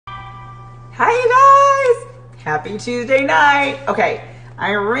Hi, you guys. Happy Tuesday night. Okay,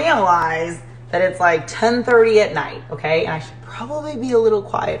 I realize that it's like 10:30 at night, okay? And I should probably be a little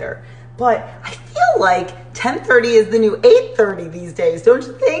quieter. But I feel like 10:30 is the new 8:30 these days, don't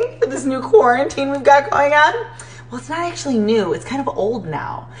you think? For this new quarantine we've got going on. Well, it's not actually new. It's kind of old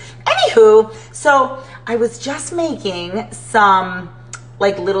now. Anywho, so I was just making some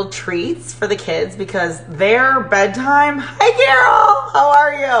like little treats for the kids because their bedtime. Hi, Carol. How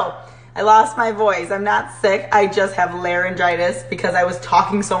are you? I lost my voice. I'm not sick. I just have laryngitis because I was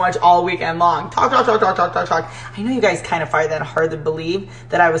talking so much all weekend long. Talk. I know you guys kind of find that hard to believe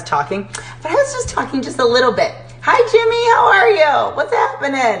that I was talking, but I was just talking just a little bit. Hi, Jimmy. How are you? What's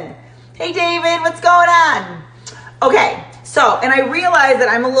happening? Hey, David. What's going on? Okay. So, and I realize that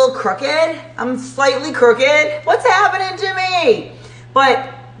I'm a little crooked. I'm slightly crooked. What's happening, Jimmy? But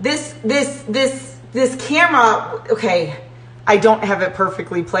this camera, okay, I don't have it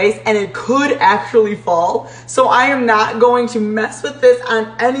perfectly placed and it could actually fall. So I am not going to mess with this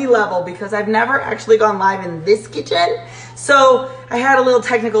on any level because I've never actually gone live in this kitchen. So I had a little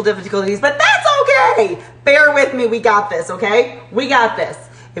technical difficulties, but that's okay. Bear with me. We got this, okay? We got this.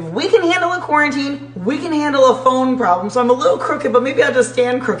 If we can handle a quarantine, we can handle a phone problem. So I'm a little crooked, but maybe I'll just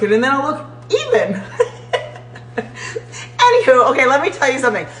stand crooked and then I'll look even. Anywho, okay, let me tell you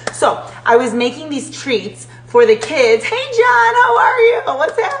something. So I was making these treats for the kids. Hey, John, how are you?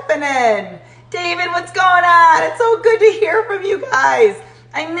 What's happening? David, what's going on? It's so good to hear from you guys.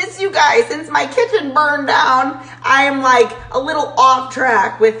 I miss you guys. Since my kitchen burned down, I am like a little off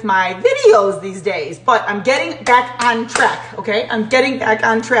track with my videos these days, but I'm getting back on track, okay? I'm getting back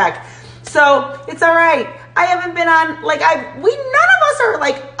on track. So it's all right. I haven't been on, like, none of us are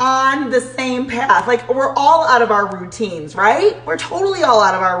like on the same path. Like, we're all out of our routines, right? We're totally all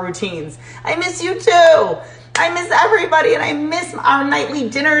out of our routines. I miss you too. I miss everybody, and I miss our nightly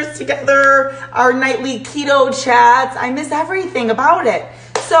dinners together, our nightly keto chats. I miss everything about it.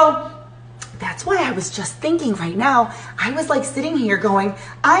 So that's why I was just thinking right now, I was like sitting here going,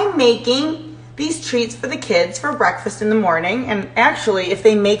 I'm making these treats for the kids for breakfast in the morning. And actually, if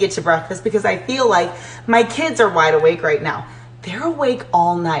they make it to breakfast, because I feel like my kids are wide awake right now. They're awake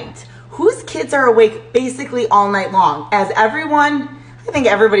all night. Whose kids are awake basically all night long? As everyone, I think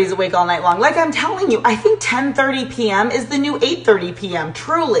everybody's awake all night long. Like I'm telling you, I think 10:30 p.m. is the new 8:30 p.m.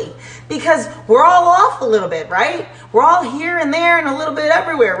 truly, because we're all off a little bit, right? We're all here and there and a little bit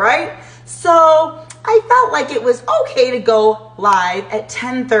everywhere, right? So I felt like it was okay to go live at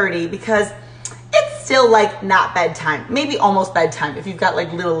 10:30 because it's still like not bedtime, maybe almost bedtime if you've got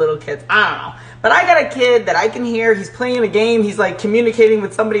like little kids. I don't know. But I got a kid that I can hear. He's playing a game. He's like communicating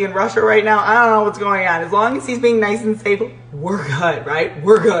with somebody in Russia right now. I don't know what's going on. As long as he's being nice and safe, we're good, right?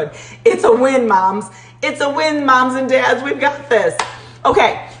 We're good. It's a win, moms. It's a win, moms and dads. We've got this.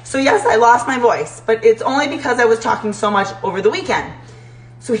 Okay, so yes, I lost my voice, but it's only because I was talking so much over the weekend.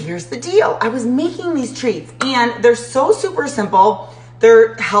 So here's the deal. I was making these treats, and they're so super simple.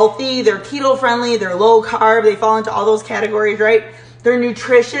 They're healthy. They're keto friendly. They're low carb. They fall into all those categories, right? They're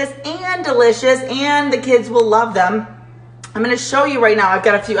nutritious and delicious, and the kids will love them. I'm going to show you right now. I've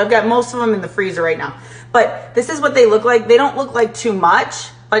got a few. I've got most of them in the freezer right now. But this is what they look like. They don't look like too much,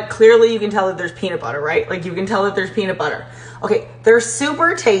 but clearly you can tell that there's peanut butter, right? Like you can tell that there's peanut butter. Okay, they're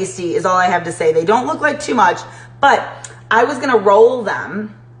super tasty is all I have to say. They don't look like too much, but I was going to roll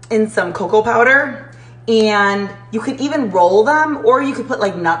them in some cocoa powder, and you could even roll them, or you could put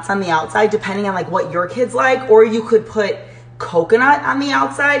like nuts on the outside depending on like what your kids like, or you could put coconut on the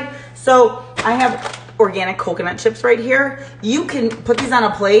outside. So I have organic coconut chips right here. You can put these on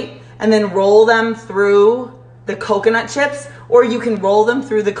a plate and then roll them through the coconut chips, or you can roll them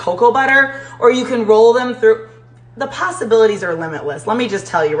through the cocoa butter, or you can roll them through, the possibilities are limitless. Let me just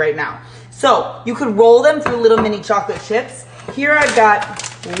tell you right now. So you could roll them through little mini chocolate chips. Here I've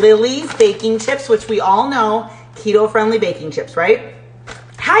got Lily's baking chips, which we all know, keto friendly baking chips, right?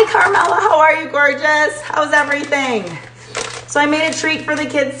 Hi Carmela, how are you, gorgeous? How's everything? So I made a treat for the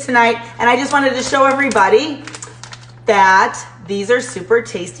kids tonight, and I just wanted to show everybody that these are super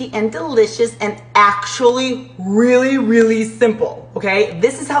tasty and delicious and actually really simple, okay?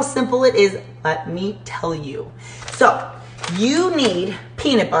 This is how simple it is, let me tell you. So you need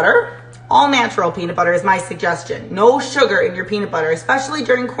peanut butter. All natural peanut butter is my suggestion. No sugar in your peanut butter, especially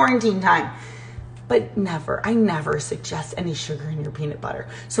during quarantine time. But I never suggest any sugar in your peanut butter.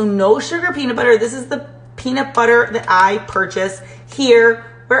 So no sugar peanut butter. This is the peanut butter that I purchase here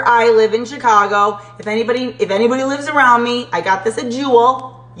where I live in Chicago. If anybody lives around me, I got this at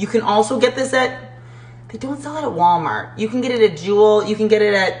Jewel. You can also get this at, they don't sell it at Walmart. You can get it at Jewel. You can get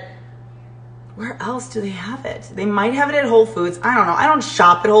it at, where else do they have it? They might have it at Whole Foods. I don't know. I don't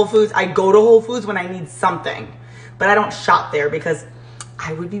shop at Whole Foods. I go to Whole Foods when I need something, but I don't shop there because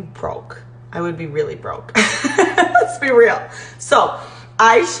I would be broke. I would be really broke. Let's be real. So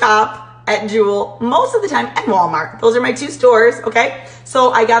I shop at Jewel most of the time and Walmart. Those are my two stores, okay? So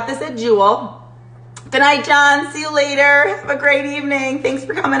I got this at Jewel. Good night, John. See you later. Have a great evening. Thanks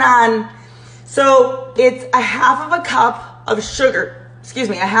for coming on. So it's a half of a cup of sugar. Excuse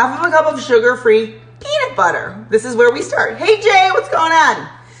me, a half of a cup of sugar-free peanut butter. This is where we start. Hey, Jay, what's going on?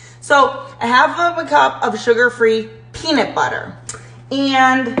 So a half of a cup of sugar-free peanut butter.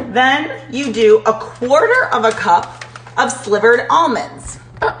 And then you do a quarter of a cup of slivered almonds.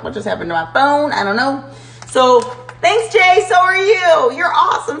 Oh, what just happened to my phone? I don't know. So thanks, Jay. So are you. You're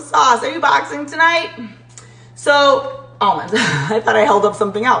awesome sauce. Are you boxing tonight? So almonds. I thought I held up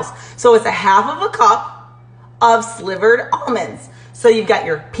something else. So it's a half of a cup of slivered almonds. So you've got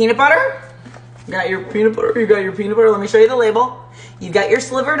your peanut butter. You got your peanut butter. You got your peanut butter. Let me show you the label. You've got your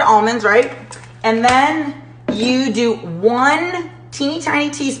slivered almonds, right? And then you do 1 teeny tiny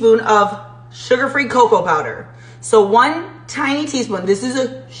teaspoon of sugar-free cocoa powder. So 1 tiny teaspoon. This is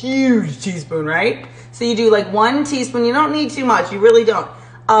a huge teaspoon, right? So you do like 1 teaspoon. You don't need too much. You really don't.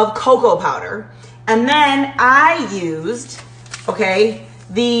 Of cocoa powder. And then I used, okay,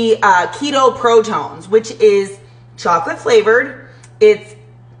 the Keto Protones, which is chocolate flavored. It's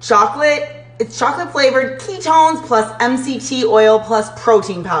chocolate flavored ketones plus MCT oil plus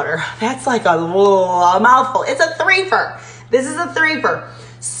protein powder. That's like a mouthful. It's a threefer. This is a threefer.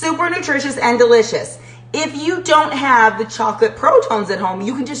 Super nutritious and delicious. If you don't have the chocolate protones at home,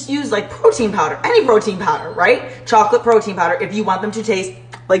 you can just use like protein powder, any protein powder, right? Chocolate protein powder if you want them to taste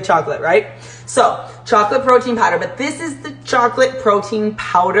like chocolate, right? So chocolate protein powder, but this is the chocolate protein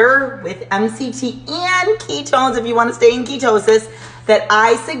powder with MCT and ketones if you want to stay in ketosis that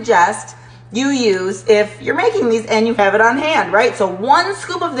I suggest you use if you're making these and you have it on hand, right? So 1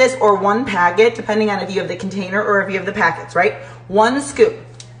 scoop of this or 1 packet, depending on if you have the container or if you have the packets, right? 1 scoop.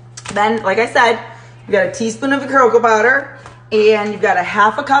 Then, like I said, you got a teaspoon of the cocoa powder and you've got a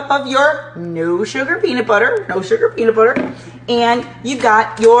half a cup of your no sugar peanut butter, and you've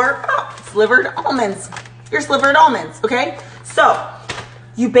got your slivered almonds, okay? So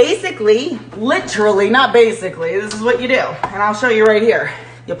you basically, literally, not basically, this is what you do, and I'll show you right here.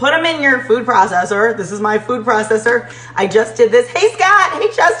 You put them in your food processor. This is my food processor. I just did this. Hey, Scott. Hey,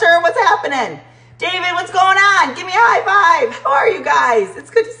 Chester. What's happening? David, what's going on? Give me a high five. How are you guys? It's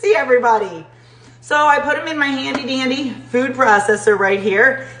good to see everybody. So I put them in my handy dandy food processor right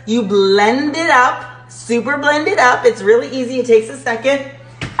here. You blend it up, super blend it up. It's really easy. It takes a second.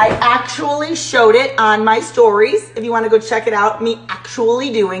 I actually showed it on my stories. If you want to go check it out, me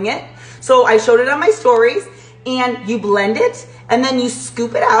actually doing it. So I showed it on my stories, and you blend it, and then you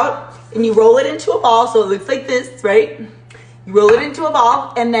scoop it out, and you roll it into a ball. So it looks like this, right? You roll it into a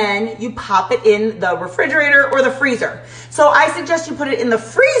ball, and then you pop it in the refrigerator or the freezer. So I suggest you put it in the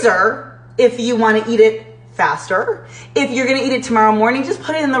freezer if you want to eat it faster. If you're going to eat it tomorrow morning, just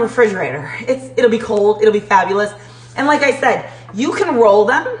put it in the refrigerator. It'll be cold. It'll be fabulous. And like I said, you can roll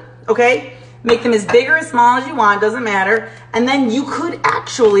them, okay? Make them as big or as small as you want, doesn't matter. And then you could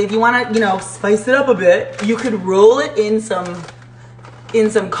actually, if you want to, spice it up a bit, you could roll it in some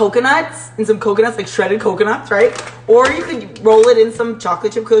coconuts, like shredded coconuts, right? Or you could roll it in some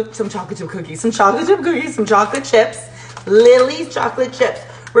chocolate chip chips, Lily's chocolate chips.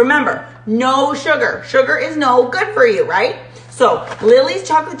 Remember, no sugar. Sugar is no good for you, right? So Lily's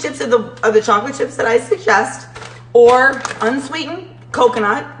chocolate chips are the chocolate chips that I suggest, or unsweetened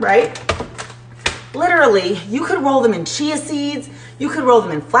coconut, right? Literally, you could roll them in chia seeds, you could roll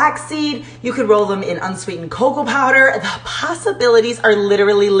them in flaxseed, you could roll them in unsweetened cocoa powder. The possibilities are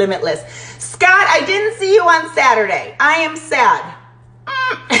literally limitless. Scott, I didn't see you on Saturday. I am sad.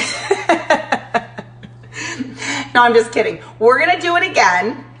 No, I'm just kidding. We're going to do it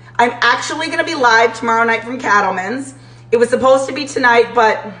again. I'm actually going to be live tomorrow night from Cattleman's. It was supposed to be tonight,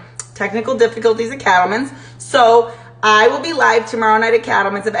 but technical difficulties at Cattleman's. So I will be live tomorrow night at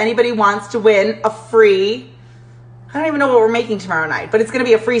Cattleman's. If anybody wants to win a free, I don't even know what we're making tomorrow night, but it's going to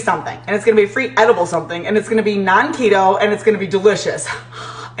be a free something, and it's going to be a free edible something, and it's going to be non-keto, and it's going to be delicious.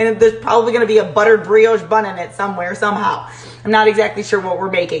 And there's probably going to be a buttered brioche bun in it somewhere, somehow. I'm not exactly sure what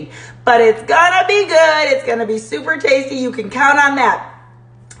we're making, but it's going to be good. It's going to be super tasty. You can count on that.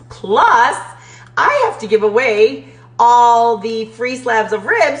 Plus, I have to give away all the free slabs of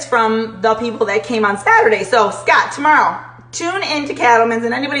ribs from the people that came on Saturday. So, Scott, tomorrow, tune into Cattleman's,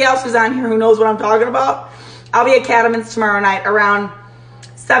 and anybody else who's on here who knows what I'm talking about, I'll be at Cattleman's tomorrow night around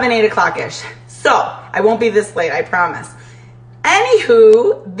 7, 8 o'clock-ish. So, I won't be this late, I promise.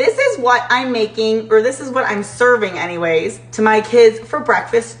 Anywho, this is what I'm making, or this is what I'm serving anyways, to my kids for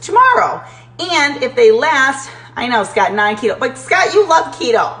breakfast tomorrow. And if they last, I know, Scott, 9 keto. But Scott, you love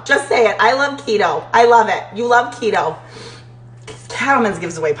keto. Just say it. I love keto. I love it. You love keto. Cattleman's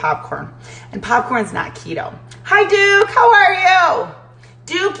gives away popcorn. And popcorn's not keto. Hi, Duke. How are you?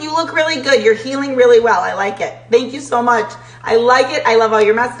 Duke, you look really good. You're healing really well. I like it. Thank you so much. I like it. I love all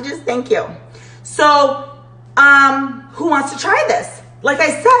your messages. Thank you. So, who wants to try this? Like I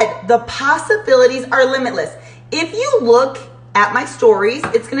said, the possibilities are limitless. If you look at my stories,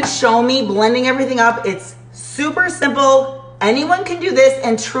 it's going to show me blending everything up. It's super simple. Anyone can do this.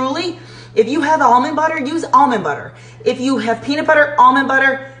 And truly, if you have almond butter, use almond butter. If you have peanut butter, almond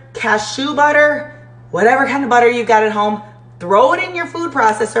butter, cashew butter, whatever kind of butter you've got at home, throw it in your food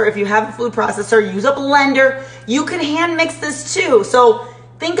processor. If you have a food processor, use a blender. You can hand mix this too. So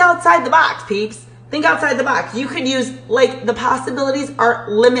think outside the box, peeps. Think outside the box. You could use, like, the possibilities are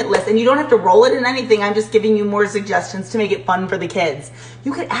limitless, and you don't have to roll it in anything. I'm just giving you more suggestions to make it fun for the kids.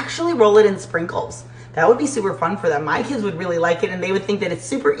 You could actually roll it in sprinkles. That would be super fun for them. My kids would really like it, and they would think that it's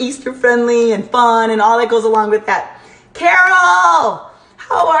super Easter friendly and fun and all that goes along with that. Carol,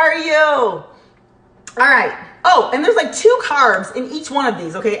 how are you? All right. Oh, and there's like 2 carbs in each one of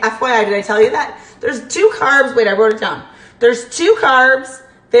these, okay? FYI, did I tell you that? There's 2 carbs. Wait, I wrote it down. There's 2 carbs.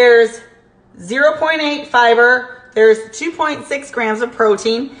 There's 0.8 fiber, there's 2.6 grams of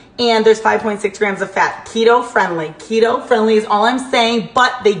protein, and there's 5.6 grams of fat. Keto friendly. Keto friendly is all I'm saying,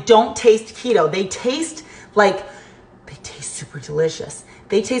 but they don't taste keto. They taste super delicious.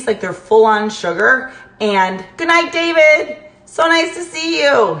 They taste like they're full on sugar. And good night, David. So nice to see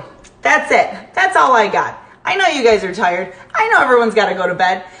you. That's it. That's all I got. I know you guys are tired. I know everyone's got to go to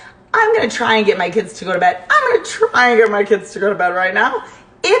bed. I'm going to try and get my kids to go to bed. I'm going to try and get my kids to go to bed right now.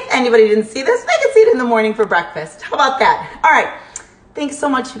 If anybody didn't see this, they can see it in the morning for breakfast. How about that? All right. Thanks so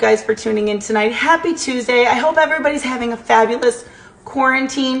much, you guys, for tuning in tonight. Happy Tuesday. I hope everybody's having a fabulous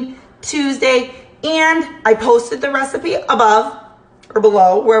quarantine Tuesday. And I posted the recipe above or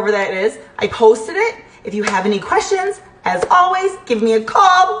below, wherever that is. I posted it. If you have any questions, as always, give me a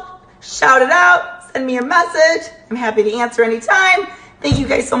call, shout it out, send me a message. I'm happy to answer anytime. Thank you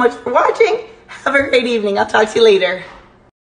guys so much for watching. Have a great evening. I'll talk to you later.